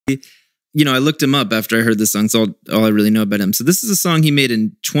You know, I looked him up after I heard this song. It's all I really know about him. So this is a song he made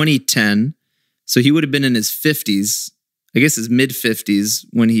in 2010. So he would have been in his 50s, I guess his mid-50s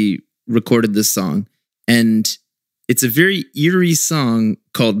when he recorded this song. And it's a very eerie song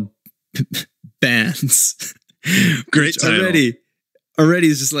called Bands. Great title. Already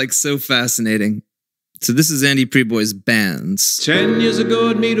is just like so fascinating. So this is Andy Prieboy's Bands. 10 years ago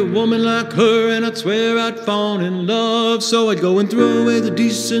I'd meet a woman like her, and I'd swear I'd fallen in love. So I'd go and throw away the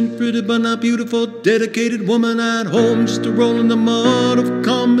decent, pretty but not beautiful, dedicated woman at home, just to roll in the mud of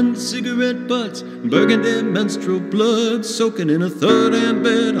common cigarette butts, burgundy menstrual blood, soaking in a third-hand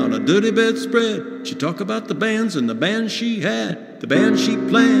bed on a dirty bedspread. She'd talk about the bands and the bands she had, the band she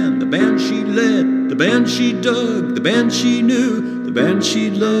planned, the band she led, the band she dug, the band she knew, the band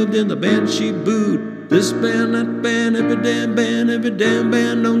she loved, and the band she booed. This band, that band, every damn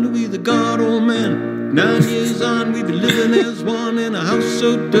band, known to be the God, old man. 9 years on, we've been living as one in a house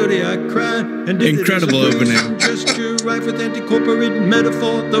so dirty I cried. And incredible opening. Gesture rife with anti-corporate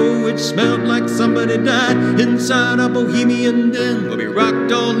metaphor, though it smelled like somebody died inside our bohemian den, where we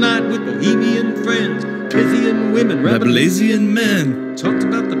rocked all night with bohemian friends, Pythian women, Rabelaisian men. Talked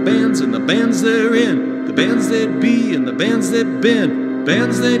about the bands and the bands they're in, the bands they'd be and the bands they'd been.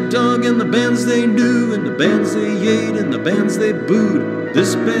 Bands they dug and the bands they knew, and the bands they ate and the bands they booed.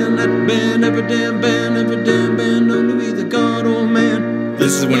 This band, that band, every damn band, known to be the God, old man.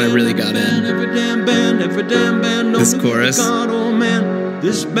 This is when I really got in. Every damn band, known this to chorus. Be the God, old man.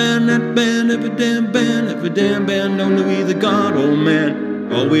 This band, that band, every damn band, known to be the God, old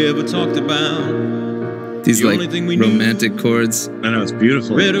man. All we ever talked about. These like romantic chords. I know, it's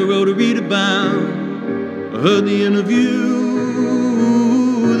beautiful. Read a road to read about. I heard the interview.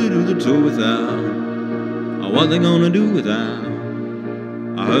 The tour without, what they gonna do without?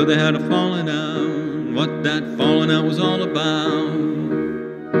 I heard they had a falling out, what that falling out was all about.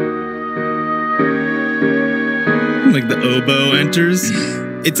 Like the oboe enters.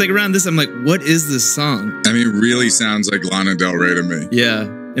 It's like around this, I'm like, what is this song? I mean, it really sounds like Lana Del Rey to me. Yeah.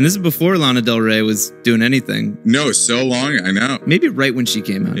 And this is before Lana Del Rey was doing anything. No, so long, I know. Maybe right when she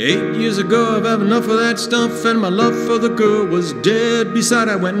came out. 8 years ago, I've had enough of that stuff, and my love for the girl was dead. Beside,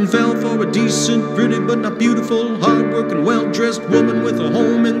 I went and fell for a decent, pretty but not beautiful, hard-working, well-dressed woman with a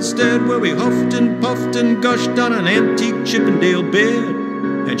home instead, where we huffed and puffed and gushed on an antique Chippendale bed.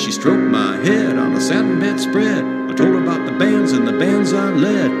 And she stroked my head on a satin bedspread. I told her about the bands and the bands I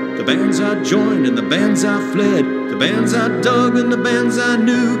led, the bands I joined and the bands I fled, the bands I dug and the bands I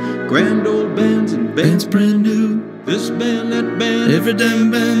knew, grand old bands and bands brand new. This band, that band, every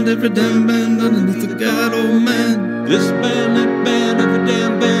damn band, underneath the God, old man. This band, that band, every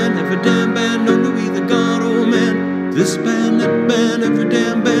damn band, known to be the God, old man. This band, that band, every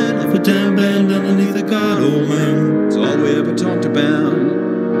damn band, underneath the God, old man. It's all we ever talked about,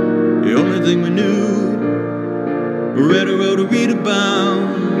 the only thing we knew. Read a road to read about.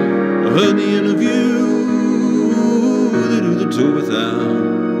 I heard the interview. They do the tour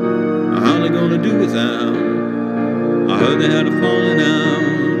without. How they gonna do without? I heard they had a falling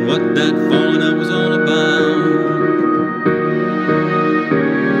out. What that falling out was all about.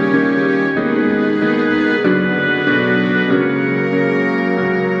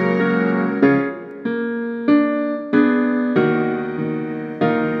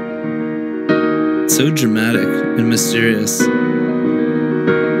 So dramatic and mysterious.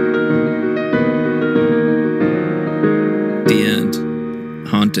 The end.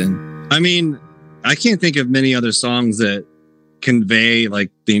 Haunting. I mean, I can't think of many other songs that convey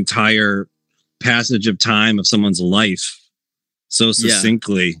like the entire passage of time of someone's life so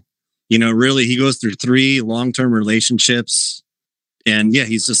succinctly. Yeah. You know, really, he goes through 3 long-term relationships. And yeah,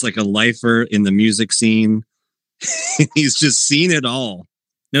 he's just like a lifer in the music scene. He's just seen it all.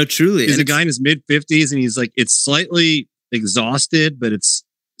 No, truly. He's a guy in his mid-50s, and he's like, it's slightly exhausted, but it's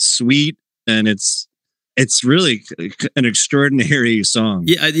sweet, and it's really an extraordinary song.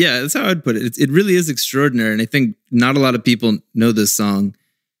 Yeah, that's how I'd put it. It really is extraordinary, and I think not a lot of people know this song.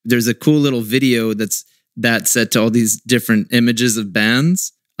 There's a cool little video that's set to all these different images of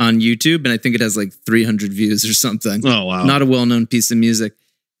bands on YouTube, and I think it has like 300 views or something. Oh, wow. Not a well-known piece of music.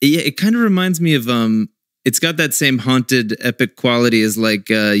 It kind of reminds me of... It's got that same haunted, epic quality as like,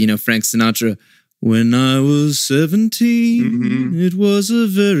 Frank Sinatra. When I was 17, It was a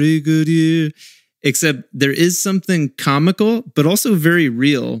very good year. Except there is something comical, but also very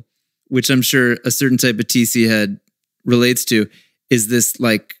real, which I'm sure a certain type of TC head relates to, is this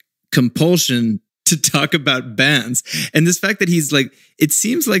like compulsion to talk about bands. And this fact that he's like, it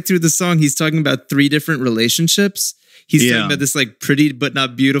seems like through the song, he's talking about 3 different relationships. He's talking about this like pretty but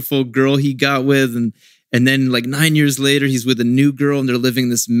not beautiful girl he got with, And then like 9 years later, he's with a new girl and they're living in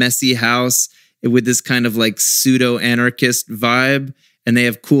this messy house with this kind of like pseudo anarchist vibe. And they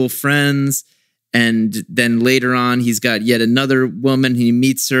have cool friends. And then later on, he's got yet another woman. He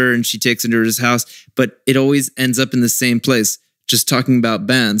meets her and she takes him to his house. But it always ends up in the same place, just talking about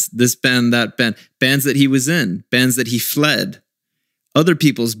bands, this band, that band, bands that he was in, bands that he fled, other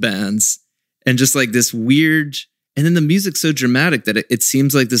people's bands, and just like this weird. And then the music's so dramatic that it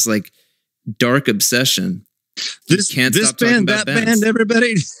seems like this like dark obsession. This band, that band,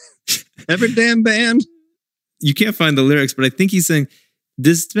 everybody, every damn band. You can't find the lyrics, but I think he's saying,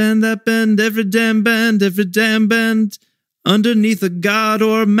 this band, that band, every damn band, underneath a god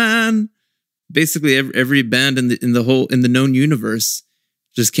or man. Basically, every band in the known universe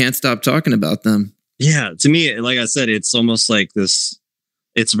just can't stop talking about them. Yeah, to me, like I said, it's almost like this.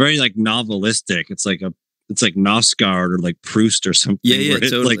 It's very like novelistic. It's like Nosgard or like Proust or something. Yeah,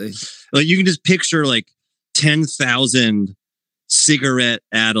 totally. Like you can just picture like 10,000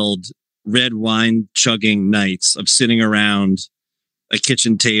 cigarette-addled, red wine chugging nights of sitting around a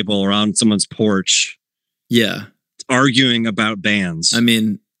kitchen table or on someone's porch. Yeah. Arguing about bands. I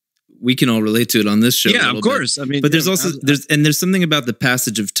mean, we can all relate to it on this show. Yeah, of course. Bit. I mean, but there's also there's something about the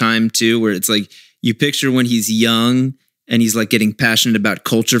passage of time too, where it's like you picture when he's young and he's like getting passionate about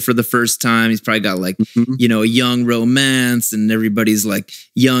culture for the first time. He's probably got like, you know, a young romance and everybody's like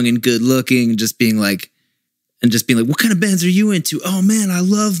young and good looking and just being like, what kind of bands are you into? Oh man, I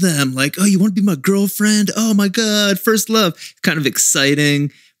love them. Like, oh, you want to be my girlfriend? Oh my God, first love. Kind of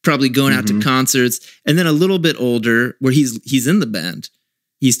exciting, probably going out to concerts. And then a little bit older where he's in the band.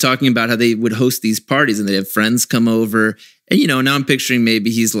 He's talking about how they would host these parties and they have friends come over. And, you know, now I'm picturing maybe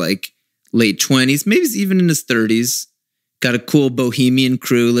he's like late 20s, maybe he's even in his 30s. Got a cool bohemian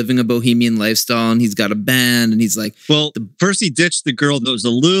crew, living a bohemian lifestyle. And he's got a band and he's like... Well, first he ditched the girl that was a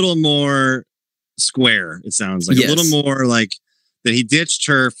little more... square, it sounds like. Yes. A little more like that he ditched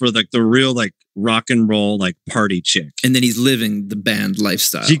her for like the real like rock and roll like party chick. And then he's living the band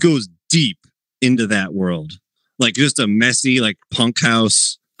lifestyle. He goes deep into that world. Like just a messy like punk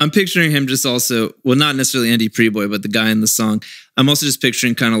house. I'm picturing him just also, well, not necessarily Andy Prieboy, but the guy in the song. I'm also just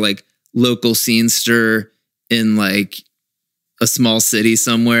picturing kind of like local scene stir in like a small city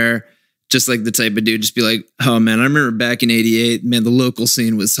somewhere. Just like the type of dude, just be like, oh man, I remember back in 88, man, the local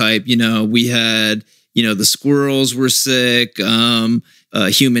scene was hype. You know, we had, you know, the Squirrels were sick.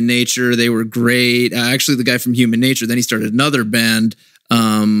 Human Nature, they were great. Actually, the guy from Human Nature, then he started another band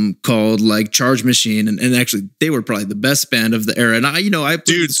called like Charge Machine. And actually, they were probably the best band of the era. And I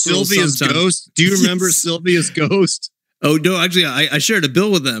dude, Sylvia's Ghost. Do you remember Sylvia's Ghost? Oh, no, actually, I shared a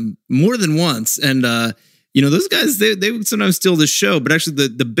bill with them more than once. And, you know, those guys, they would sometimes steal the show, but actually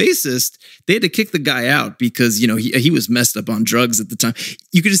the bassist, they had to kick the guy out because, you know, he was messed up on drugs at the time.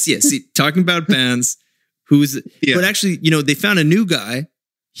 You could just see talking about bands but actually, you know, they found a new guy.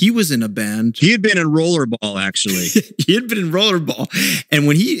 He was in a band. He had been in Rollerball, actually. He had been in Rollerball. And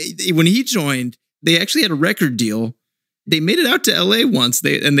when he joined, they actually had a record deal. They made it out to LA once.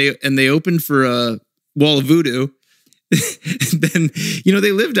 They opened for Wall of Voodoo. And then, you know,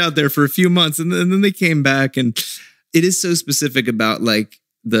 they lived out there for a few months and then they came back. And it is so specific about like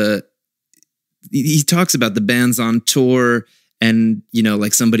he talks about the bands on tour and, you know,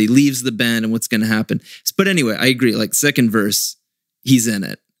 like somebody leaves the band and what's going to happen. But anyway, I agree. Like second verse, he's in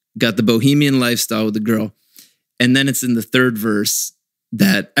it. Got the bohemian lifestyle with the girl. And then it's in the third verse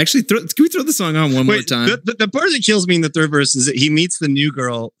that actually, can we throw the song on one more time? The part that kills me in the third verse is that he meets the new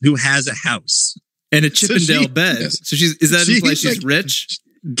girl who has a house. And a Chippendale bed. Yes. So is that imply she's like rich?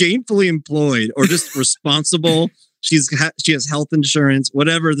 Gainfully employed or just responsible. She has health insurance,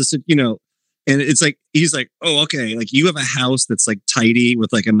 whatever you know. And it's like, he's like, oh, okay. Like you have a house that's like tidy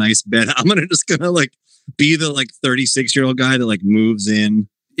with like a nice bed. I'm gonna like be the like 36-year-old guy that like moves in.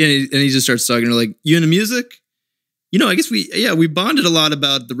 And he just starts talking to her like, you into music? You know, I guess we bonded a lot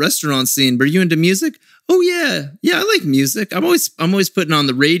about the restaurant scene, but are you into music? Oh yeah. Yeah, I like music. I'm always putting on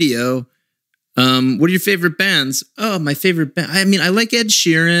the radio. What are your favorite bands? Oh, my favorite band. I mean, I like Ed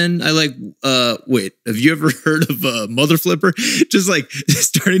Sheeran. I like, wait, have you ever heard of Mother Flipper? Just like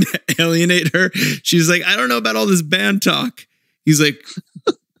starting to alienate her. She's like, I don't know about all this band talk. He's like,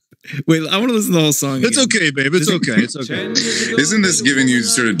 wait, I want to listen to the whole song. It's okay, babe. It's okay. It's okay. Isn't this giving you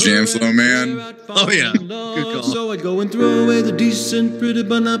sort of jam flow, man? Oh, yeah. Good call. So I'd go and throw away the decent, pretty,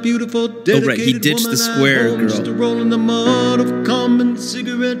 but not beautiful, dedicated right. He ditched the square girl. To roll in the mud of common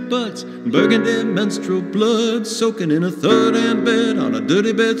cigarette butts, burgundy menstrual blood, soaking in a third-hand bed on a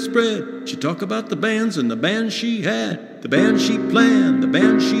dirty bedspread. She'd talk about the bands and the band she had, the band she planned, the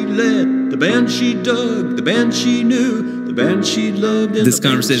band she led, the band she dug, the band she knew, the The band she loved. This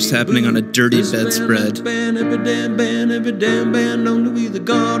conversation is happening on a dirty bedspread. Every damn band, known to be the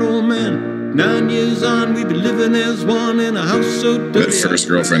God, old man. 9 years on, we be living as one in a house so dirty. That first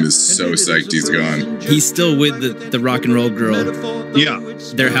girlfriend is so psyched he's gone. He's still with the rock and roll girl. Yeah.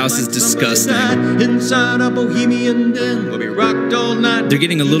 Their house is disgusting. Inside a bohemian den, where we rocked all night. They're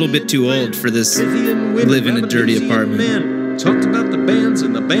getting a little bit too old for this live in a dirty apartment. Talked about the bands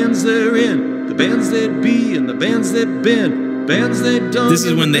and the bands they're in, the bands they'd be and the bands they'd been, bands they'd done. This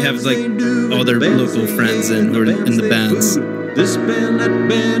is when they have like all their local friends in the bands. This band, that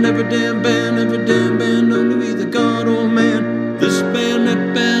band, every damn band, known to be the God, old man. This band,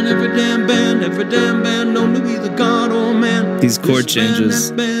 that band, every damn band, known to be the God, old man. These chord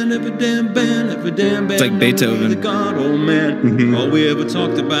changes. Every damn band, it's like Beethoven. the God, old man. Mm-hmm. All we ever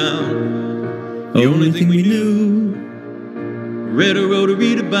talked about. The only thing we knew. Read or wrote or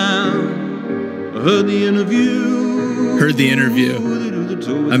read about. Heard the interview.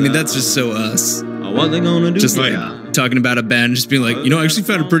 I mean, that's just so us. What they gonna do? Just like talking about a band, just being like, you know, I actually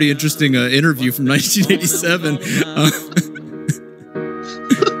found a pretty interesting interview from 1987.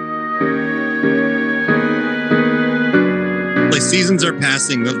 Like seasons are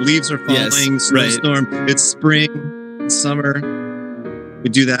passing, the leaves are falling, snowstorm. Right. It's spring, it's summer. We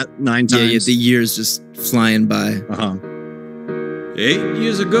do that 9 times. Yeah, the years just flying by. 8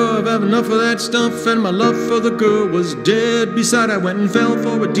 years ago, I've had enough of that stuff, and my love for the girl was dead. Beside, I went and fell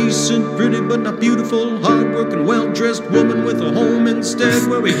for a decent, pretty but not beautiful, hard-working, well-dressed woman with a home instead,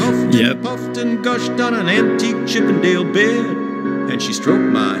 where we huffed and puffed and gushed on an antique Chippendale bed. And she stroked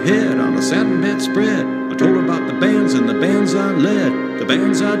my head on a satin bedspread. I told her about the bands and the bands I led, the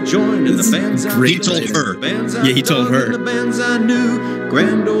bands I joined and the bands I He told her. He told her. And the bands I knew,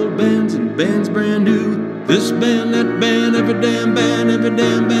 grand old bands and bands brand new. This band, that band, every damn band,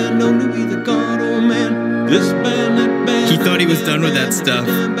 known to be the God, old man. This band, that band. He thought he was done with that stuff,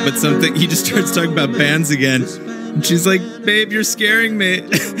 but he just starts talking about bands again. And she's like, babe, you're scaring me.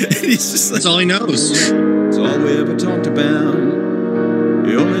 And he's just like, that's all he knows. It's all we ever talked about.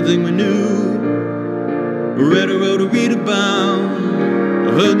 The only thing we knew. Read or wrote or read about.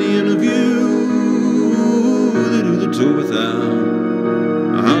 I heard the interview. They do the tour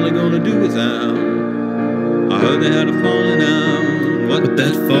without. I hardly gonna do without. I heard they had a falling out. What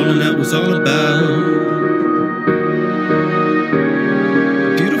that falling out was all about.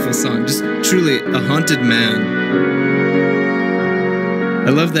 Beautiful song, just truly a haunted man. I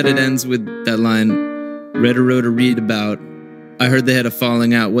love that it ends with that line, read or wrote or read about. I heard they had a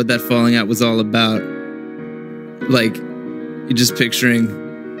falling out. What that falling out was all about. Like, you're just picturing,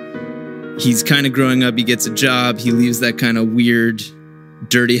 he's kind of growing up, he gets a job, he leaves that kind of weird,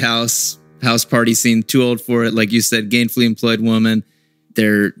 dirty house party scene, too old for it. Like you said, gainfully employed woman.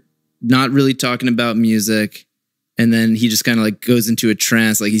 They're not really talking about music. And then he just kind of like goes into a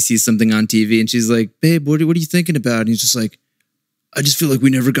trance. Like he sees something on TV and she's like, babe, what are you thinking about? And he's just like, I just feel like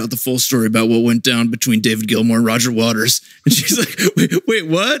we never got the full story about what went down between David Gilmour and Roger Waters. And she's like, wait,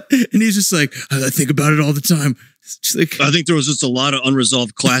 what? And he's just like, I think about it all the time. She's like, I think there was just a lot of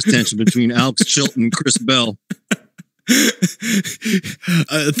unresolved class tension between Alex Chilton and Chris Bell.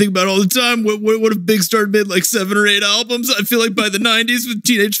 I think about it all the time. What if Big Star made like 7 or 8 albums? I feel like by the 90s with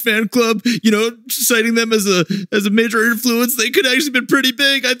Teenage Fan Club, you know, citing them as a major influence, they could actually been pretty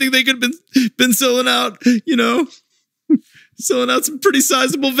big. I think they could have been selling out, you know, selling out some pretty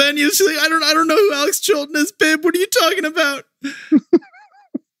sizable venues. She's like, I don't know who Alex Chilton is, babe. What are you talking about?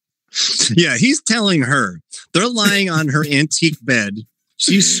 Yeah, he's telling her. They're lying on her antique bed.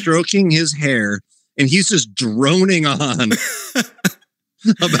 She's stroking his hair. And he's just droning on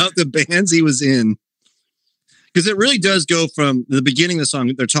about the bands he was in. Because it really does go from the beginning of the song.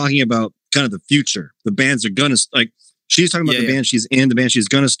 They're talking about kind of the future. The bands are going to, like, she's talking about the band she's in, the band she's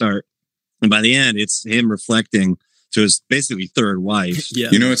going to start. And by the end, it's him reflecting to his basically third wife.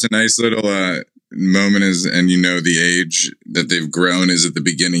 Yeah. You know, it's a nice little moment and you know, the age that they've grown is at the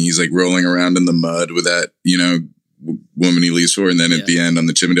beginning. He's like rolling around in the mud with that, you know, woman he leaves for. And then at the end on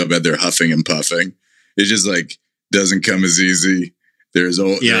the Chippendale bed, they're huffing and puffing. It just like doesn't come as easy. They're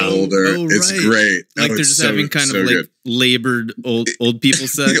older. Oh, it's great. Like they're just having kind of like good. Labored old people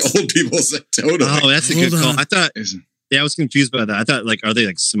sex. Old people sex. Totally. Oh, that's a good call. I thought. Yeah, I was confused by that. I thought, like, are they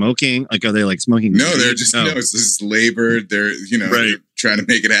like smoking? Like, are they like smoking? No, they're just no. It's just labored. They're they're trying to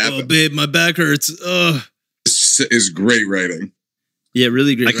make it happen. Oh, babe, my back hurts. This is great writing. Yeah,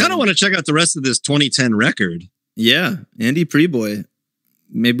 really great. I kind of want to check out the rest of this 2010 record. Yeah, Andy Prieboy.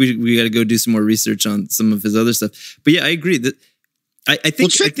 Maybe we got to go do some more research on some of his other stuff. But yeah, I agree that I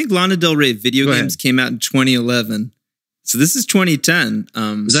think Lana Del Rey Video Games came out in 2011. So this is 2010.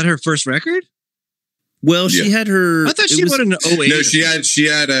 Is that her first record? Well, she had her. I thought she won an 08. No, she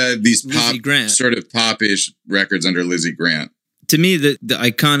had these Lizzie Grant. sort of pop-ish records under Lizzie Grant. To me, the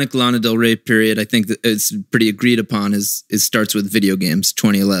iconic Lana Del Rey period, I think that it's pretty agreed upon, is starts with Video Games,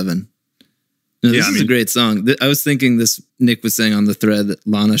 2011. Now, this is a great song. I was thinking this, Nick was saying on the thread that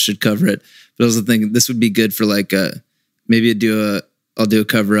Lana should cover it, but I was thinking this would be good for like maybe I'll do a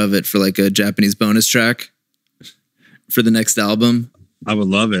cover of it for like a Japanese bonus track for the next album. I would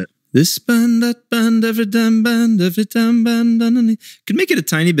love it. This band, that band, every time band. Could make it a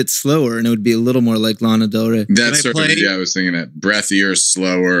tiny bit slower and it would be a little more like Lana Del Rey. That's sort of, I was thinking that. Breathier,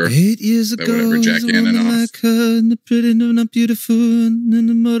 slower. 8 years ago, whatever, Jack Antonoff. like her, and the pretty, no, not beautiful, and in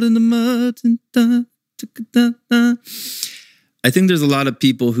the mud, and I think there's a lot of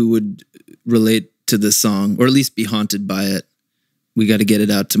people who would relate to this song, or at least be haunted by it. We got to get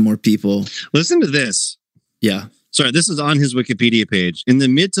it out to more people. Listen to this. Yeah. Sorry, this is on his Wikipedia page. In the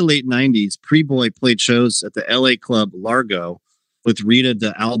mid to late 90s, Prieboy played shows at the LA club Largo with Rita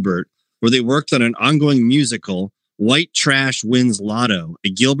d'Albert, where they worked on an ongoing musical, White Trash Wins Lotto, a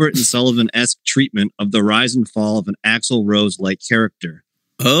Gilbert and Sullivan-esque treatment of the rise and fall of an Axl Rose-like character.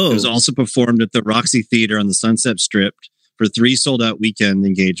 Oh. It was also performed at the Roxy Theater on the Sunset Strip for 3 sold-out weekend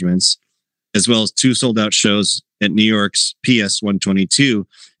engagements, as well as 2 sold-out shows at New York's PS 122.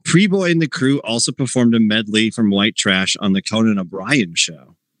 Prieboy and the crew also performed a medley from White Trash on the Conan O'Brien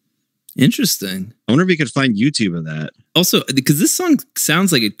show. Interesting. I wonder if we could find YouTube of that. Also, because this song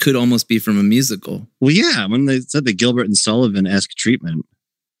sounds like it could almost be from a musical. Well, yeah, when they said the Gilbert and Sullivan-esque treatment.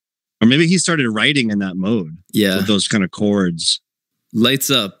 Or maybe he started writing in that mode. Yeah. With those kind of chords. Lights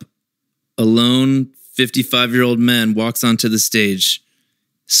up. A lone 55-year-old man walks onto the stage,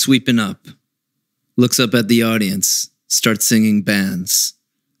 sweeping up, looks up at the audience, starts singing bands.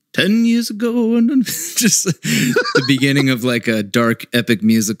 10 years ago, and just the beginning of like a dark epic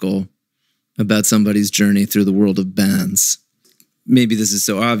musical about somebody's journey through the world of bands. Maybe this is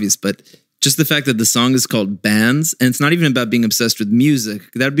so obvious, but just the fact that the song is called Bands, and it's not even about being obsessed with music,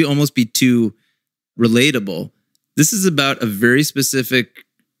 that would be almost be too relatable. This is about a very specific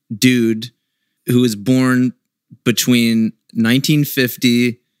dude who was born between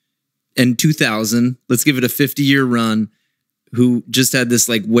 1950 and 2000. Let's give it a 50-year run. Who just had this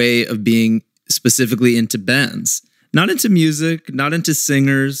like way of being specifically into bands, not into music, not into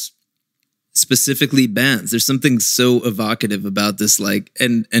singers, specifically bands. There's something so evocative about this, like,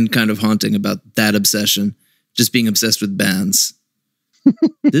 and kind of haunting about that obsession, just being obsessed with bands.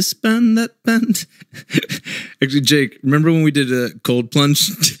 This band, that band. Actually, Jake, remember when we did a cold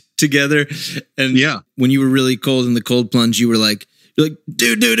plunge together? And yeah, when you were really cold in the cold plunge, you were like, you're like,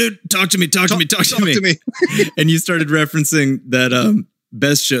 dude, talk to me. And you started referencing that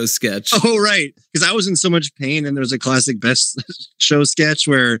Best Show sketch. Oh, right. Because I was in so much pain, and there's a classic Best Show sketch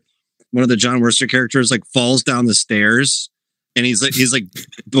where one of the John Worcester characters like falls down the stairs, and he's like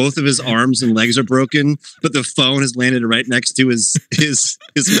both of his arms and legs are broken, but the phone has landed right next to his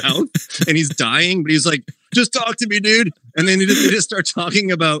mouth, and he's dying, but he's like, just talk to me, dude. And then they just start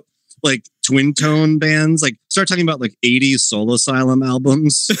talking about like twin tone bands, like start talking about like 80s Soul Asylum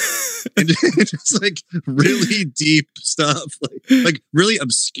albums and just like really deep stuff, like really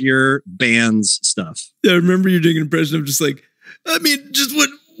obscure bands stuff. Yeah, I remember you doing an impression of just like, I mean, just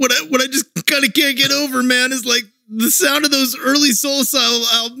what I just kind of can't get over, man, is like the sound of those early Soul Asylum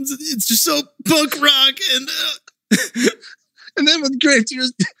albums. It's just so punk rock, and then with Grave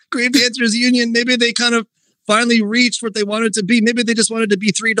Dancers Union, maybe they kind of finally reached what they wanted to be. Maybe they just wanted to be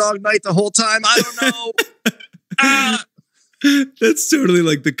Three Dog Night the whole time. I don't know. That's totally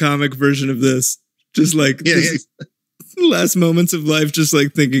like the comic version of this. Just like last moments of life, just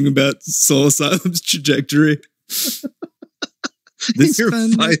like thinking about Soul Asylum's trajectory. This your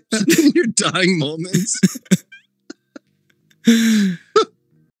dying moments.